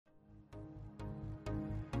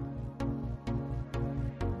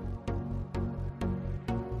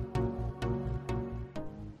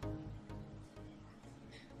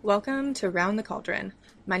Welcome to Round the Cauldron.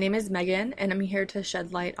 My name is Megan, and I'm here to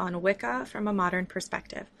shed light on Wicca from a modern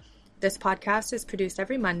perspective. This podcast is produced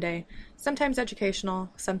every Monday, sometimes educational,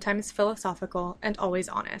 sometimes philosophical, and always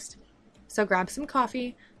honest. So grab some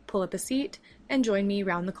coffee, pull up a seat, and join me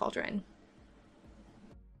round the cauldron.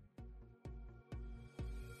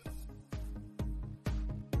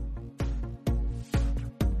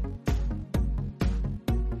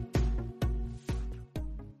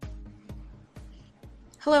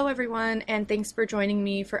 Hello, everyone, and thanks for joining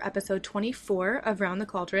me for episode 24 of Round the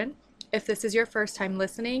Cauldron. If this is your first time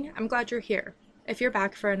listening, I'm glad you're here. If you're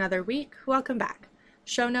back for another week, welcome back.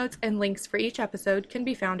 Show notes and links for each episode can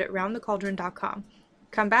be found at roundthecauldron.com.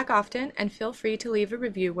 Come back often and feel free to leave a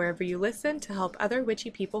review wherever you listen to help other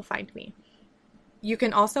witchy people find me. You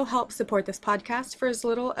can also help support this podcast for as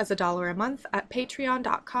little as $1 a month at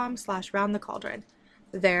patreon.com/roundthecauldron.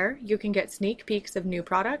 There, you can get sneak peeks of new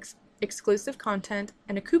products, exclusive content,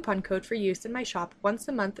 and a coupon code for use in my shop once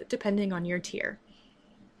a month depending on your tier.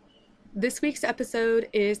 This week's episode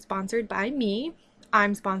is sponsored by me.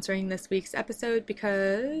 I'm sponsoring this week's episode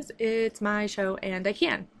because it's my show and I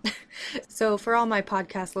can. So for all my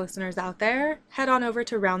podcast listeners out there, head on over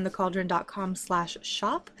to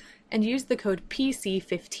roundthecauldron.com/shop and use the code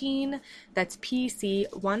PC15, that's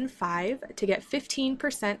PC15, to get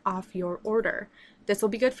 15% off your order. This will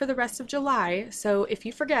be good for the rest of July, so if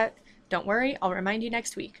you forget, don't worry, I'll remind you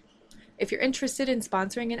next week. If you're interested in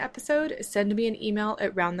sponsoring an episode, send me an email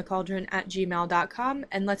at roundthecauldron@gmail.com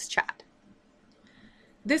and let's chat.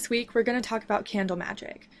 This week, we're going to talk about candle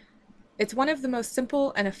magic. It's one of the most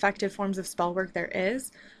simple and effective forms of spell work there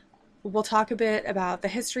is. We'll talk a bit about the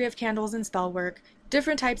history of candles and spell work,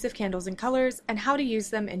 different types of candles and colors, and how to use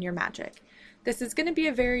them in your magic. This is going to be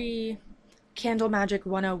a very Candle Magic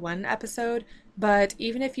 101 episode, but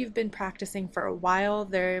even if you've been practicing for a while,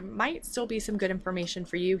 there might still be some good information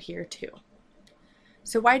for you here too.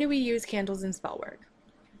 So why do we use candles in spell work?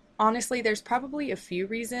 Honestly, there's probably a few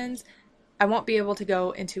reasons. I won't be able to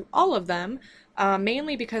go into all of them,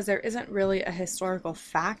 mainly because there isn't really a historical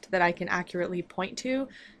fact that I can accurately point to,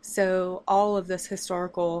 so all of this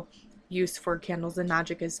historical use for candles in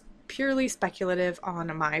magic is purely speculative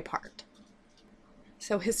on my part.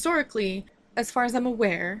 So historically, as far as I'm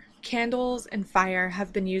aware, candles and fire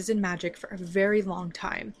have been used in magic for a very long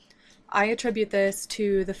time. I attribute this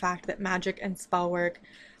to the fact that magic and spell work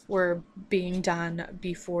were being done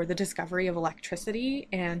before the discovery of electricity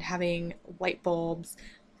and having light bulbs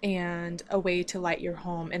and a way to light your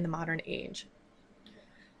home in the modern age.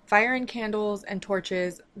 Fire and candles and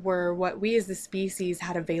torches were what we as a species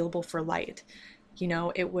had available for light. You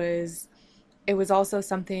know, it was also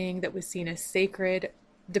something that was seen as sacred,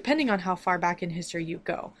 depending on how far back in history you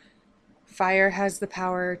go. Fire has the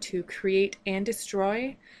power to create and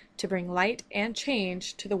destroy, to bring light and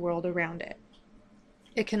change to the world around it.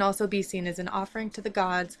 It can also be seen as an offering to the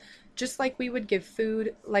gods, just like we would give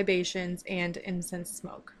food, libations, and incense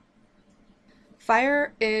smoke.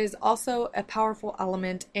 Fire is also a powerful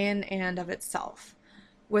element in and of itself.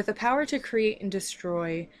 With the power to create and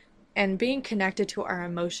destroy, and being connected to our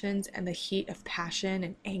emotions and the heat of passion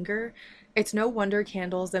and anger, it's no wonder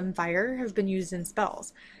candles and fire have been used in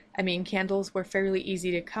spells. I mean, candles were fairly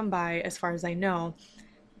easy to come by as far as I know,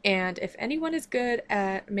 and if anyone is good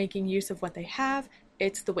at making use of what they have,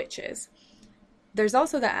 it's the witches. There's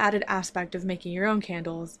also the added aspect of making your own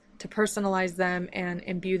candles to personalize them and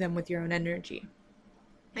imbue them with your own energy.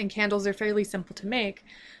 And candles are fairly simple to make,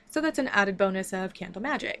 so that's an added bonus of candle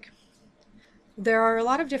magic. There are a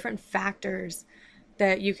lot of different factors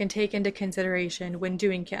that you can take into consideration when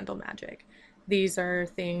doing candle magic. These are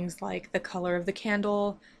things like the color of the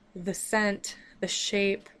candle, the scent, the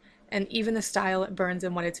shape, and even the style it burns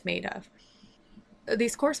and what it's made of.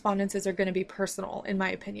 These correspondences are going to be personal, in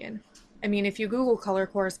my opinion. I mean, if you Google color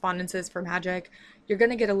correspondences for magic, you're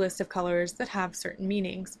going to get a list of colors that have certain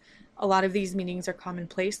meanings. A lot of these meanings are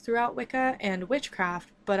commonplace throughout Wicca and witchcraft,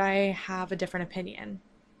 but I have a different opinion.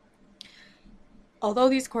 Although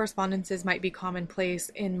these correspondences might be commonplace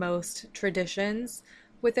in most traditions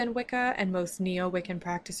within Wicca and most neo-Wiccan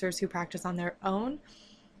practitioners who practice on their own,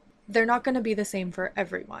 they're not going to be the same for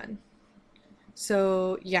everyone.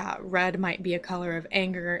 So yeah, red might be a color of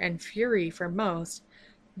anger and fury for most,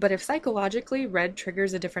 but if psychologically red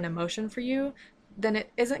triggers a different emotion for you, then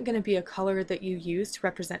it isn't going to be a color that you use to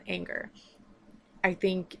represent anger. I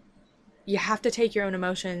think you have to take your own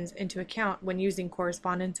emotions into account when using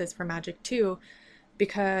correspondences for magic too,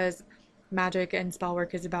 because magic and spell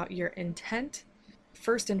work is about your intent,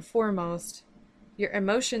 first and foremost, your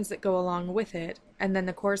emotions that go along with it, and then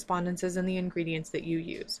the correspondences and the ingredients that you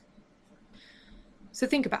use. So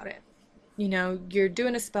think about it. You're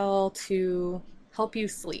doing a spell to help you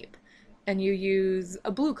sleep, and you use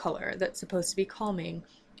a blue color that's supposed to be calming,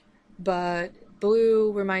 but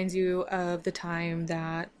blue reminds you of the time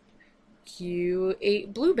that you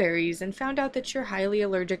ate blueberries and found out that you're highly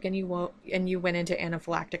allergic and you went into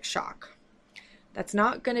anaphylactic shock. That's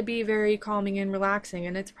not going to be very calming and relaxing,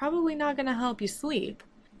 and it's probably not going to help you sleep.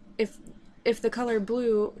 If if the color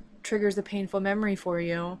blue triggers a painful memory for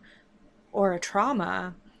you or a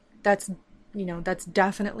trauma, that's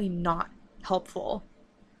definitely not helpful.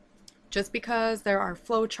 Just because there are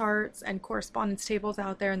flow charts and correspondence tables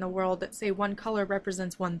out there in the world that say one color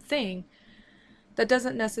represents one thing, that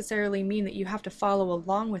doesn't necessarily mean that you have to follow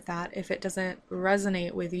along with that if it doesn't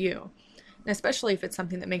resonate with you. And especially if it's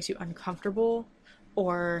something that makes you uncomfortable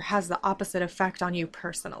or has the opposite effect on you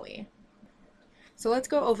personally. So let's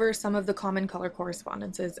go over some of the common color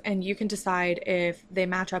correspondences, and you can decide if they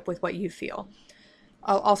match up with what you feel.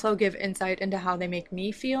 I'll also give insight into how they make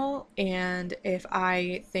me feel and if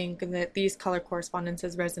I think that these color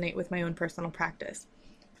correspondences resonate with my own personal practice.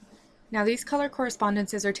 Now, these color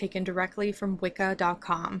correspondences are taken directly from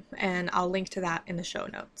Wicca.com, and I'll link to that in the show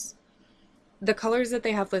notes. The colors that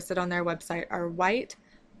they have listed on their website are white,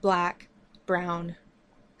 black, brown,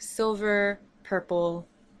 silver, purple,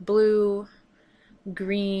 blue,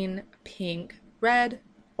 green, pink, red,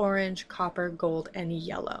 orange, copper, gold, and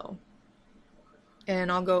yellow.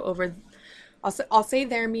 And I'll say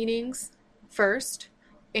their meanings first,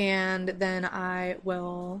 and then I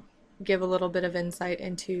will give a little bit of insight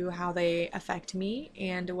into how they affect me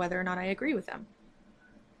and whether or not I agree with them.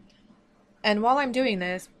 And while I'm doing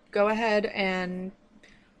this, go ahead and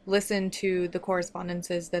listen to the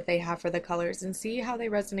correspondences that they have for the colors and see how they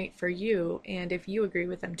resonate for you and if you agree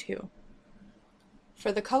with them too.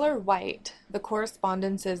 For the color white, the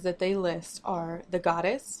correspondences that they list are the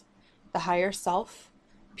goddess, the higher self,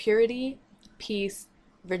 purity, peace,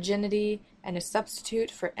 virginity, and a substitute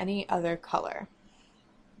for any other color.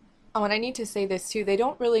 Oh, and I need to say this too, they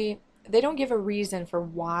don't give a reason for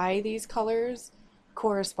why these colors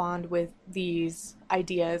correspond with these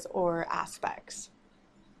ideas or aspects.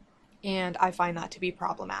 And I find that to be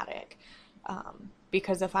problematic.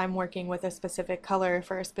 Because if I'm working with a specific color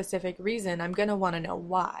for a specific reason, I'm going to want to know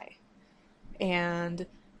why. And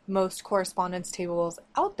most correspondence tables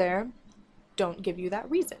out there don't give you that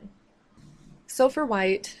reason. So for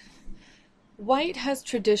white has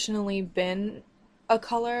traditionally been a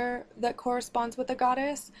color that corresponds with the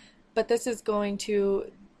goddess, but this is going to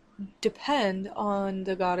depend on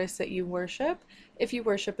the goddess that you worship. If you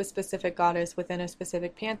worship a specific goddess within a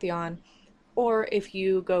specific pantheon, or if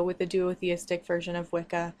you go with the duotheistic version of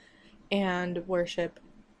Wicca and worship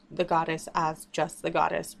the goddess as just the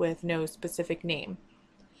goddess with no specific name.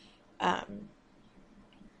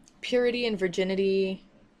 Purity and virginity,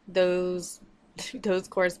 those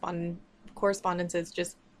correspondences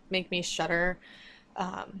just make me shudder.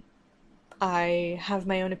 I have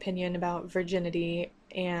my own opinion about virginity,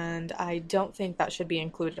 and I don't think that should be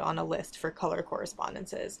included on a list for color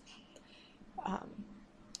correspondences.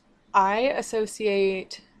 I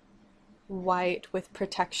associate white with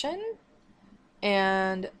protection,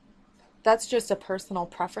 and that's just a personal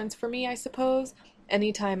preference for me, I suppose.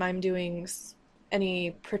 Anytime I'm doing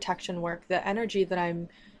any protection work, the energy that I'm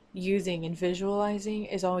using and visualizing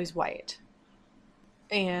is always white.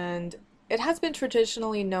 And it has been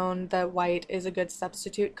traditionally known that white is a good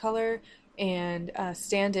substitute color and a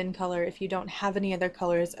stand-in color if you don't have any other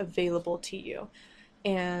colors available to you.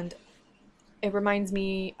 And it reminds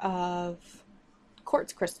me of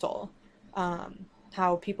quartz crystal.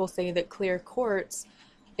 How people say that clear quartz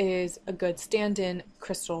is a good stand-in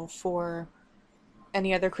crystal for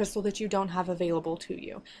any other crystal that you don't have available to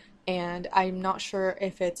you. And I'm not sure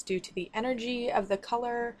if it's due to the energy of the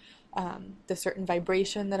color, the certain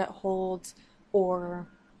vibration that it holds, or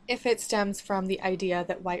if it stems from the idea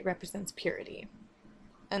that white represents purity.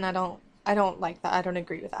 And I don't like that. I don't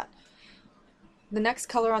agree with that. The next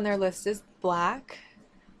color on their list is black.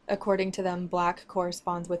 According to them, black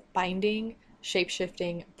corresponds with binding,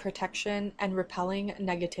 shape-shifting, protection, and repelling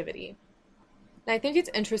negativity. And I think it's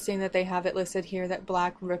interesting that they have it listed here that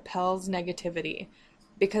black repels negativity,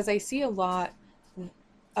 because I see a lot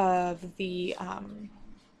of the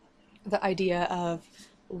idea of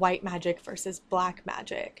white magic versus black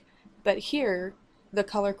magic. But here, the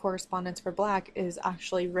color correspondence for black is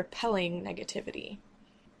actually repelling negativity.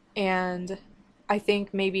 And I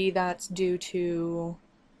think maybe that's due to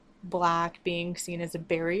black being seen as a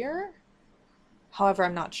barrier. However,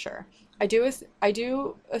 I'm not sure. I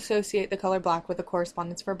do associate the color black with a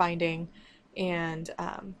correspondence for binding and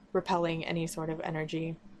repelling any sort of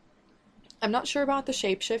energy. I'm not sure about the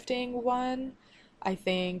shape-shifting one. I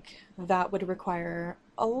think that would require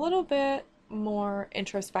a little bit more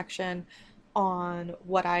introspection on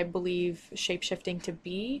what I believe shape-shifting to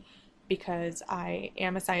be because I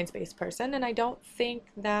am a science-based person and I don't think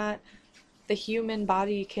that the human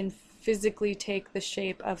body can physically take the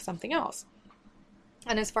shape of something else.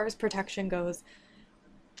 And as far as protection goes,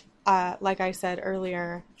 like I said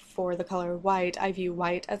earlier, for the color white, I view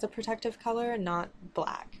white as a protective color, not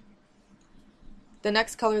black. The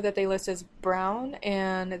next color that they list is brown,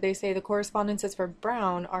 and they say the correspondences for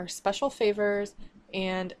brown are special favors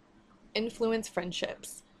and influence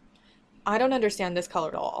friendships. I don't understand this color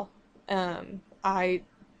at all. I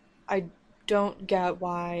don't get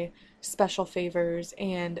why special favors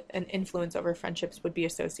and an influence over friendships would be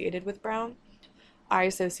associated with brown. I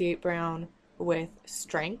associate brown with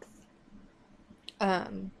strength,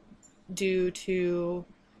 um, due to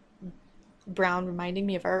brown reminding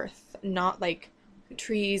me of earth, not like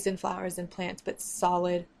trees and flowers and plants, but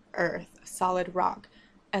solid earth, solid rock,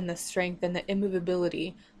 and the strength and the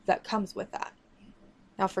immovability that comes with that.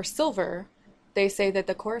 Now, for silver, they say that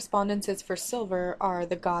the correspondences for silver are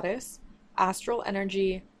the goddess, astral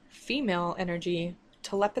energy, female energy,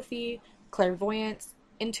 telepathy, clairvoyance,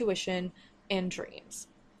 intuition, and dreams.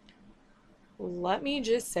 Let me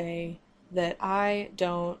just say that I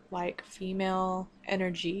don't like female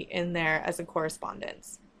energy in there as a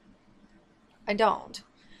correspondence. I don't.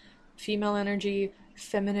 Female energy,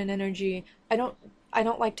 feminine energy. I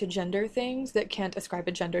don't like to gender things that can't ascribe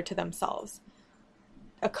a gender to themselves.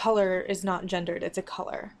 A color is not gendered, it's a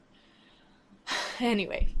color.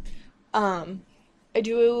 Anyway, I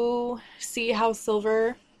do see how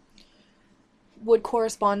silver would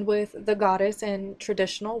correspond with the goddess in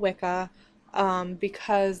traditional Wicca,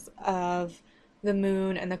 because of the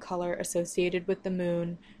moon and the color associated with the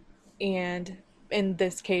moon, and in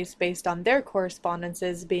this case, based on their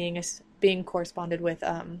correspondences being corresponded with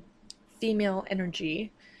female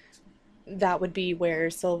energy, that would be where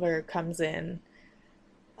silver comes in,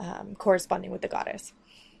 corresponding with the goddess.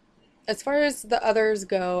 As far as the others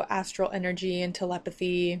go, astral energy and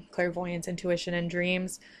telepathy, clairvoyance, intuition, and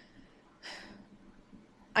dreams,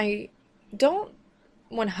 I don't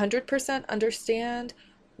 100% understand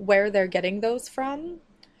where they're getting those from.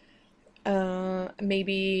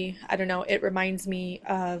 Maybe, I don't know, it reminds me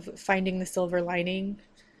of finding the silver lining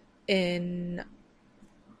in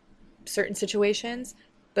certain situations,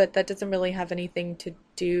 but that doesn't really have anything to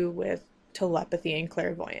do with telepathy and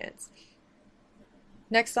clairvoyance.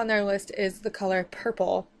 Next on their list is the color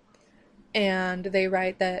purple, and they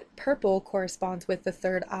write that purple corresponds with the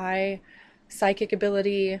third eye, psychic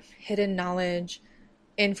ability, hidden knowledge,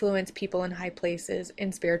 influence people in high places,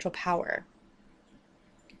 and spiritual power.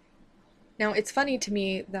 Now, it's funny to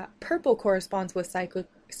me that purple corresponds with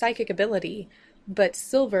psychic ability, but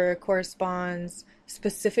silver corresponds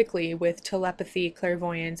specifically with telepathy,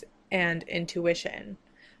 clairvoyance, and intuition.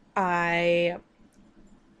 I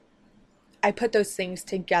I put those things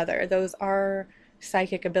together. Those are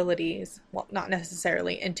psychic abilities. Well, not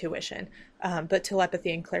necessarily intuition, but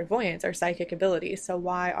telepathy and clairvoyance are psychic abilities. So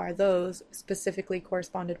why are those specifically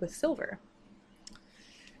corresponded with silver?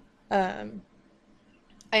 Um,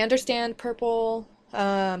 I understand purple,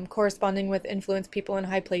 corresponding with influence people in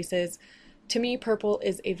high places. To me, purple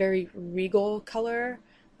is a very regal color.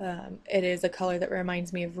 It is a color that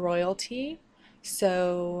reminds me of royalty.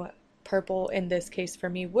 So purple in this case for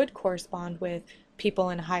me would correspond with people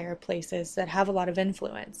in higher places that have a lot of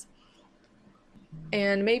influence.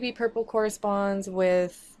 And maybe purple corresponds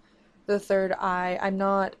with the third eye. I'm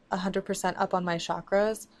not 100% up on my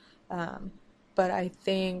chakras, um, but I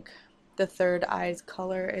think the third eye's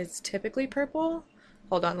color is typically purple.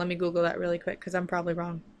 Hold on, let me Google that really quick because I'm probably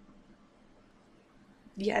wrong.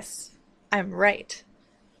 Yes, I'm right.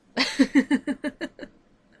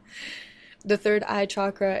 The third eye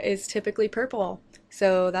chakra is typically purple,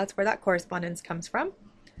 so that's where that correspondence comes from.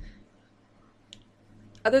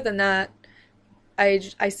 Other than that, I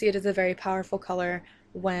see it as a very powerful color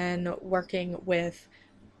when working with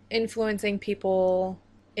influencing people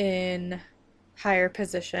in higher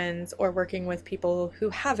positions or working with people who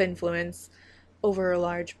have influence over a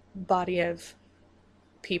large body of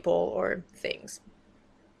people or things.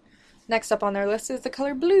 Next up on their list is the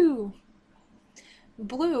color blue.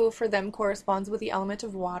 Blue for them corresponds with the element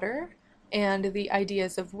of water and the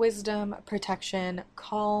ideas of wisdom, protection,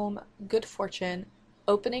 calm, good fortune,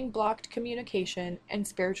 opening blocked communication, and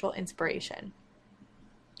spiritual inspiration.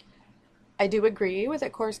 I do agree with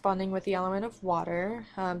it corresponding with the element of water,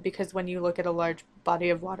 because when you look at a large body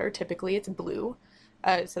of water, typically it's blue.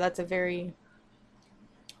 So that's a very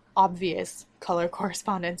obvious color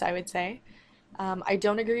correspondence, I would say. I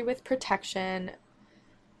don't agree with protection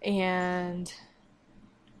and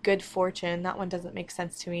good fortune. That one doesn't make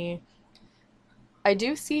sense to me. I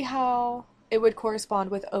do see how it would correspond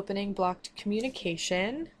with opening blocked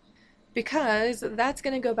communication because that's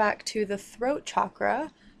going to go back to the throat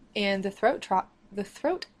chakra, and the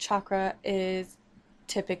throat chakra is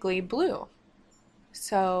typically blue.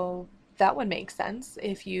 So that would make sense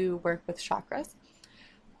if you work with chakras.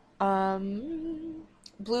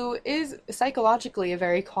 Blue is psychologically a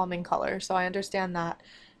very calming color, so I understand that.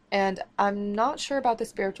 And I'm not sure about the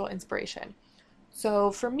spiritual inspiration.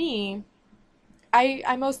 So for me,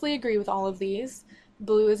 I mostly agree with all of these.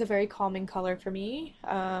 Blue is a very calming color for me.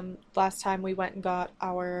 Last time we went and got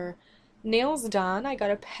our nails done, I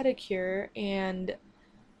got a pedicure and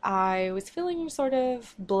I was feeling sort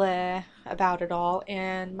of bleh about it all,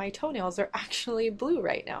 and my toenails are actually blue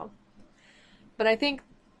right now. But I think,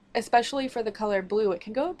 especially for the color blue, it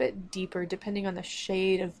can go a bit deeper depending on the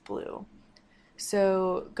shade of blue.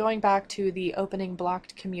 So, going back to the opening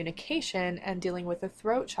blocked communication and dealing with the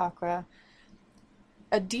throat chakra,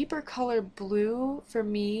 a deeper color blue for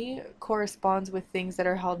me corresponds with things that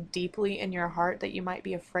are held deeply in your heart that you might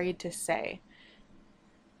be afraid to say.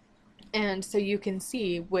 And so you can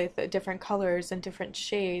see with different colors and different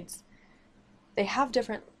shades, they have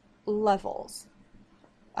different levels,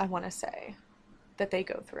 I want to say, that they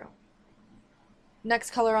go through.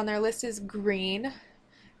 Next color on their list is green.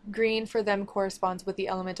 Green for them corresponds with the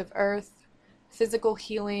element of earth, physical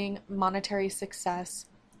healing, monetary success,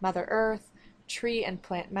 Mother Earth, tree and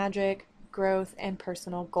plant magic, growth, and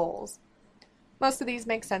personal goals. Most of these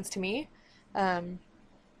make sense to me.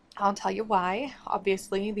 I'll tell you why.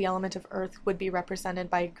 Obviously, the element of earth would be represented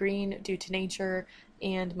by green due to nature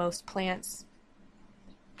and most plants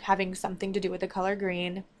having something to do with the color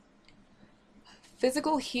green.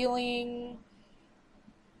 Physical healing,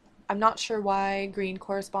 I'm not sure why green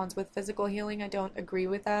corresponds with physical healing. I don't agree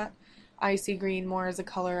with that. I see green more as a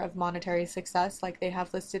color of monetary success, like they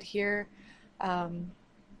have listed here.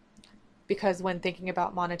 Because when thinking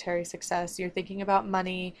about monetary success, you're thinking about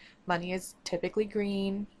money. Money is typically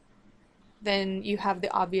green. Then you have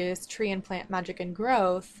the obvious tree and plant magic and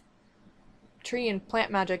growth. Tree and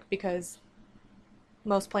plant magic because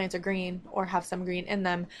most plants are green or have some green in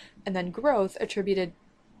them. And then growth attributed,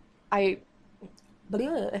 if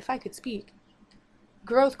I could speak.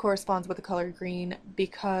 Growth corresponds with the color green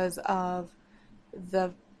because of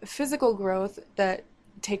the physical growth that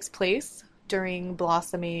takes place during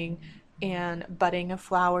blossoming and budding of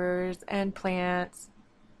flowers and plants.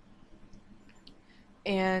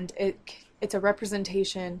 And it's a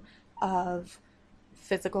representation of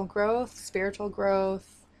physical growth, spiritual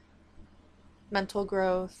growth, mental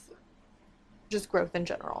growth, just growth in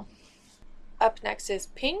general. Up next is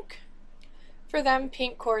pink. For them,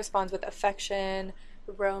 pink corresponds with affection,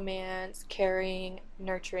 romance, caring,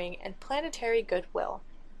 nurturing, and planetary goodwill.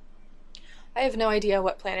 I have no idea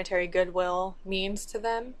what planetary goodwill means to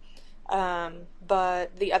them,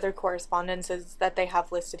 but the other correspondences that they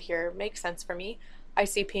have listed here make sense for me. I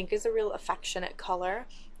see pink as a real affectionate color.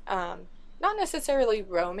 Not necessarily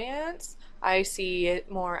romance. I see it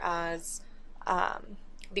more as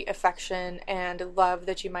the affection and love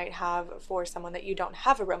that you might have for someone that you don't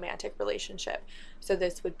have a romantic relationship. So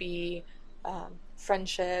this would be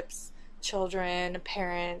friendships, children,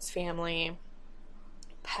 parents, family,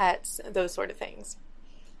 pets, those sort of things.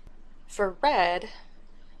 For red,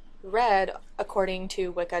 according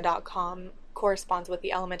to Wicca.com, corresponds with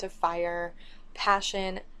the element of fire,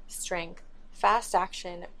 passion, strength, fast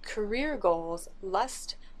action, career goals,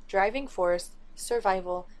 lust, driving force,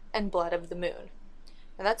 survival, and blood of the moon.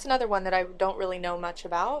 And that's another one that I don't really know much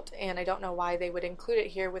about, and I don't know why they would include it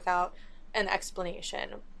here without an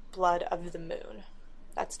explanation. Blood of the moon.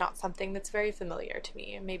 That's not something that's very familiar to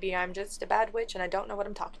me. Maybe I'm just a bad witch and I don't know what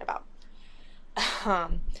I'm talking about.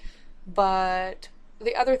 But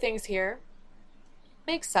the other things here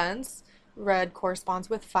make sense. Red corresponds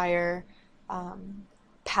with fire,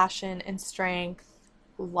 passion and strength,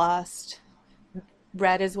 lust.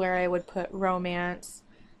 Red is where I would put romance.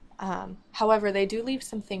 However, they do leave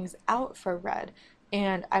some things out for red,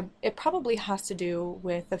 and it probably has to do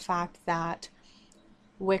with the fact that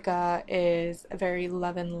Wicca is a very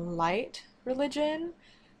love and light religion.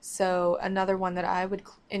 So another one that I would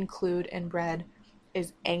include in red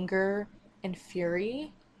is anger and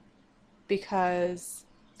fury, because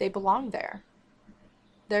they belong there.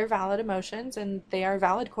 They're valid emotions and they are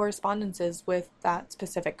valid correspondences with that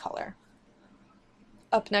specific color.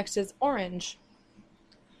 Up next is orange.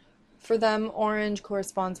 For them, orange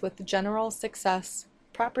corresponds with general success,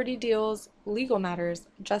 property deals, legal matters,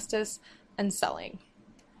 justice, and selling.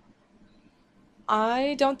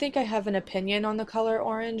 I don't think I have an opinion on the color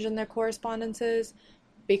orange in their correspondences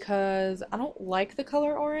because I don't like the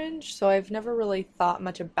color orange, so I've never really thought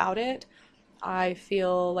much about it. I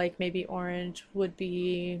feel like maybe orange would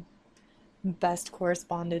be best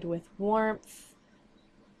corresponded with warmth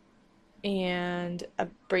and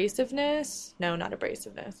abrasiveness. No, not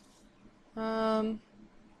abrasiveness. Um,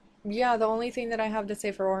 yeah, the only thing that I have to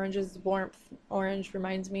say for orange is warmth. Orange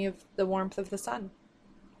reminds me of the warmth of the sun.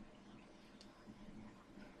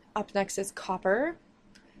 Up next is copper.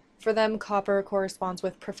 For them, copper corresponds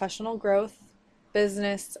with professional growth,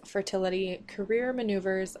 business, fertility, career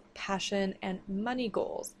maneuvers, passion, and money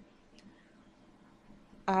goals.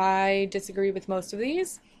 I disagree with most of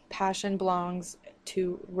these. Passion belongs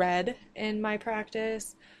to red in my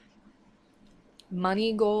practice.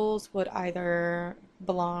 Money goals would either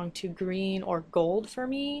belong to green or gold for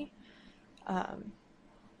me. Um,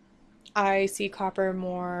 I see copper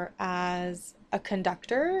more as a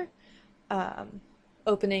conductor, um,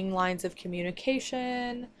 opening lines of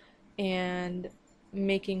communication and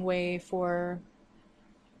making way for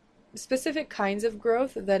specific kinds of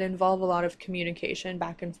growth that involve a lot of communication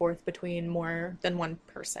back and forth between more than one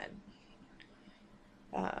person.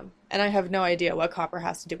 And I have no idea what copper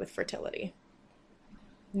has to do with fertility.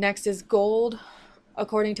 Next is gold.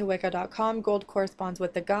 According to Wicca.com, gold corresponds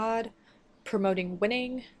with the god, promoting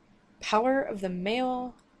winning, power of the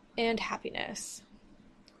male, and happiness.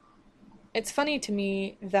 It's funny to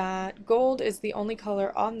me that gold is the only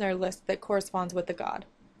color on their list that corresponds with the god.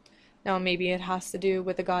 Now, maybe it has to do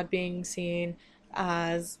with the god being seen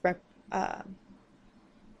as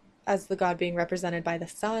as the god being represented by the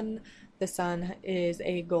sun. The sun is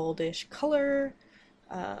a goldish color.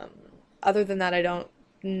 Um, Other than that, I don't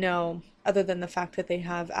know, other than the fact that they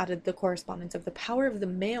have added the correspondence of the power of the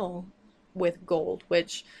male with gold,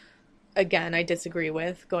 which, again, I disagree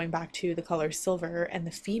with, going back to the color silver and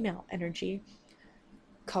the female energy.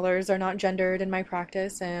 Colors are not gendered in my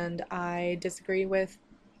practice, and I disagree with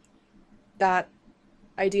that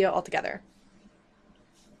idea altogether.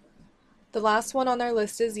 The last one on their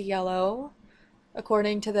list is yellow.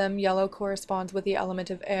 According to them, yellow corresponds with the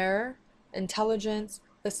element of air, intelligence,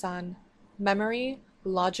 the sun, memory,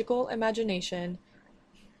 logical imagination,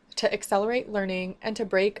 to accelerate learning, and to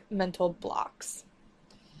break mental blocks.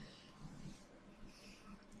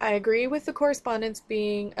 I agree with the correspondence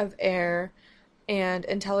being of air, and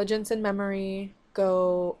intelligence and memory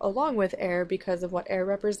go along with air because of what air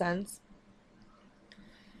represents.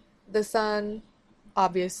 The sun,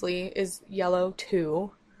 obviously, is yellow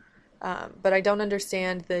too, but I don't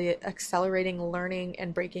understand the accelerating learning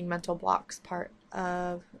and breaking mental blocks part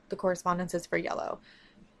of the correspondences for yellow.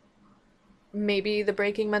 Maybe the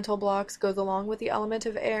breaking mental blocks goes along with the element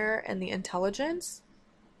of air and the intelligence,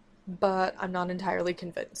 but I'm not entirely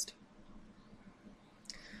convinced.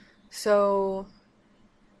 So,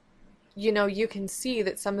 you can see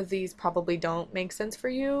that some of these probably don't make sense for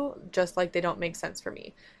you, just like they don't make sense for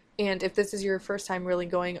me. And if this is your first time really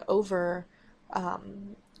going over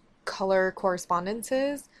color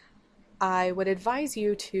correspondences, I would advise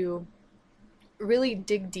you to really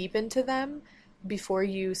dig deep into them before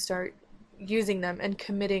you start using them and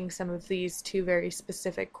committing some of these to very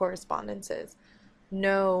specific correspondences.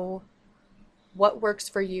 Know what works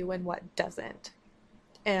for you and what doesn't.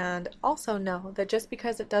 And also know that just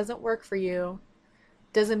because it doesn't work for you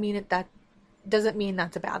doesn't mean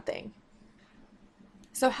that's a bad thing.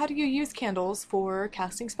 So how do you use candles for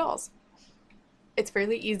casting spells? It's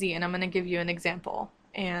fairly easy, and I'm going to give you an example.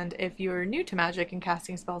 And if you're new to magic and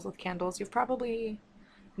casting spells with candles, you've probably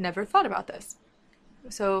never thought about this.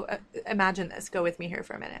 So imagine this. Go with me here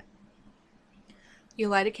for a minute. You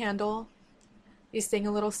light a candle, you sing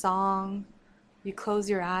a little song, you close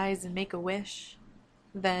your eyes and make a wish,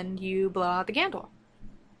 then you blow out the candle.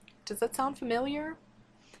 Does that sound familiar?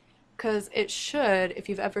 Because it should if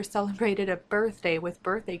you've ever celebrated a birthday with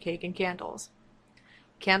birthday cake and candles.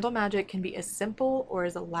 Candle magic can be as simple or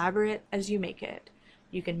as elaborate as you make it.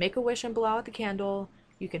 You can make a wish and blow out the candle,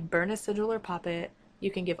 you can burn a sigil or puppet,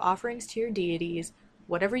 you can give offerings to your deities.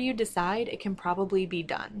 Whatever you decide, it can probably be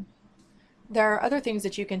done. There are other things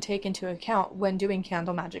that you can take into account when doing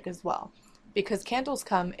candle magic as well, because candles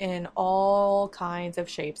come in all kinds of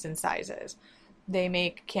shapes and sizes. They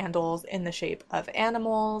make candles in the shape of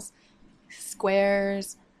animals,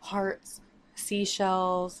 squares, hearts,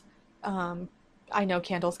 seashells. I know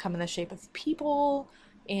candles come in the shape of people,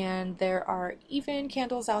 and there are even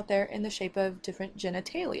candles out there in the shape of different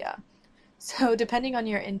genitalia. So depending on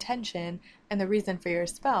your intention and the reason for your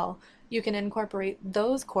spell, you can incorporate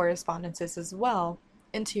those correspondences as well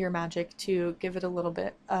into your magic to give it a little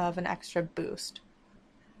bit of an extra boost.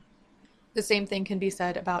 The same thing can be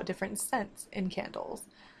said about different scents in candles.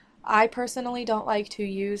 I personally don't like to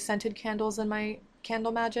use scented candles in my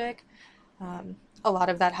candle magic. A lot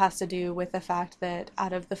of that has to do with the fact that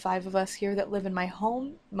out of the 5 of us here that live in my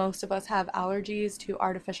home, most of us have allergies to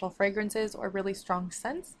artificial fragrances or really strong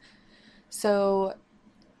scents. So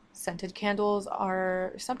scented candles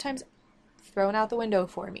are sometimes thrown out the window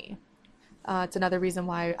for me. It's another reason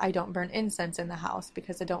why I don't burn incense in the house,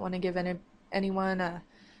 because I don't want to give anyone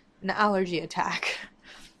an allergy attack.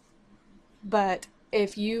 But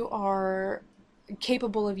if you are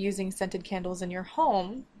capable of using scented candles in your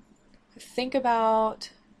home, think about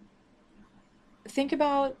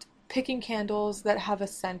picking candles that have a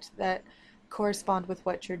scent that correspond with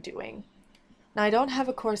what you're doing. Now, I don't have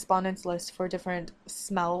a correspondence list for different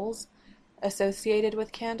smells associated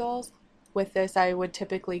with candles. With this, I would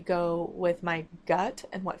typically go with my gut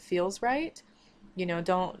and what feels right.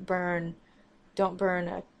 Don't burn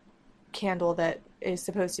a candle that is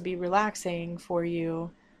supposed to be relaxing for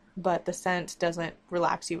you, but the scent doesn't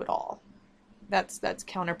relax you at all. That's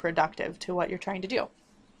counterproductive to what you're trying to do.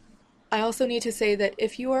 I also need to say that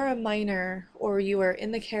if you are a minor or you are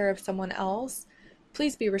in the care of someone else,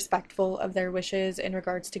 please be respectful of their wishes in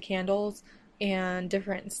regards to candles and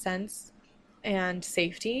different scents and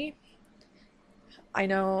safety. I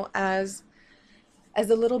know as a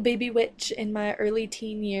little baby witch in my early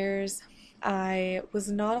teen years, I was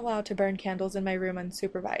not allowed to burn candles in my room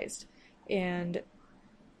unsupervised. And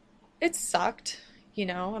it sucked,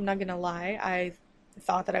 I'm not gonna lie. I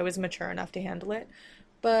thought that I was mature enough to handle it.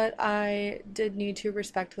 But I did need to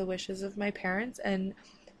respect the wishes of my parents and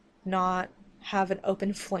not have an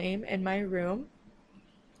open flame in my room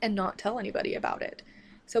and not tell anybody about it.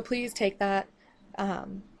 So please take that,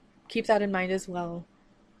 keep that in mind as well.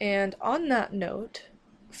 And on that note,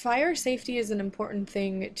 fire safety is an important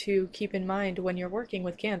thing to keep in mind when you're working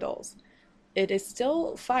with candles. It is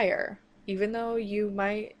still fire, even though you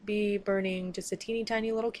might be burning just a teeny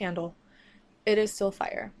tiny little candle. It is still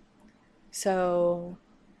fire. So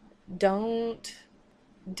don't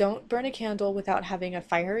burn a candle without having a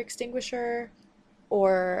fire extinguisher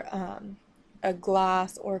or a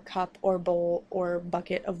glass or cup or bowl or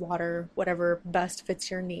bucket of water, whatever best fits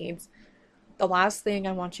your needs. The last thing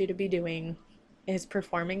I want you to be doing is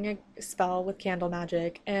performing a spell with candle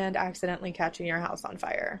magic and accidentally catching your house on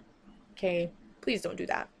fire. Okay, please don't do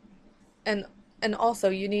that. And also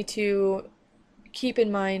you need to keep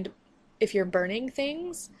in mind, if you're burning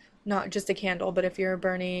things, not just a candle, but if you're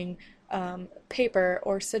burning paper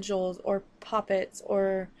or sigils or poppets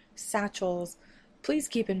or satchels, please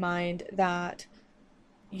keep in mind that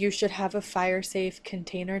you should have a fire-safe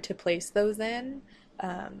container to place those in,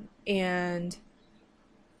 and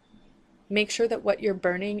make sure that what you're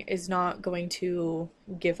burning is not going to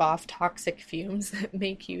give off toxic fumes that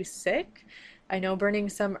make you sick. I know burning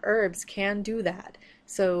some herbs can do that,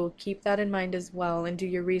 so keep that in mind as well and do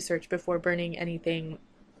your research before burning anything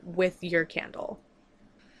with your candle.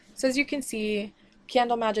 So as you can see,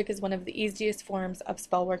 candle magic is one of the easiest forms of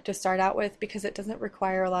spell work to start out with because it doesn't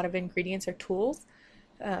require a lot of ingredients or tools.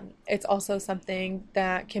 It's also something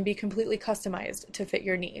that can be completely customized to fit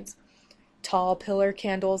your needs. Tall pillar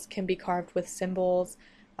candles can be carved with symbols.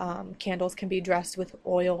 Candles can be dressed with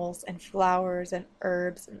oils and flowers and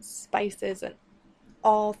herbs and spices and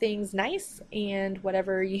all things nice and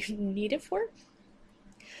whatever you need it for.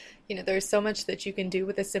 There's so much that you can do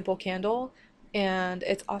with a simple candle, and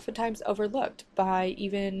it's oftentimes overlooked by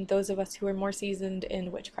even those of us who are more seasoned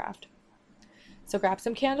in witchcraft. So grab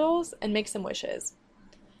some candles and make some wishes.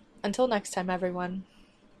 Until next time, everyone.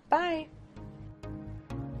 Bye!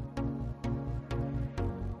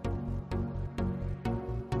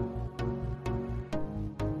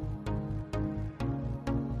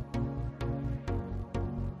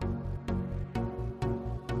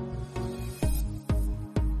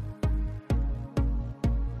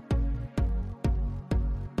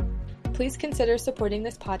 Please consider supporting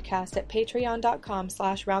this podcast at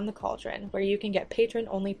patreon.com/roundthecauldron, where you can get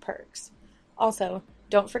patron-only perks. Also,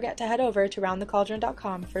 don't forget to head over to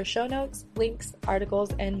roundthecauldron.com for show notes, links,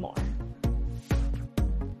 articles, and more.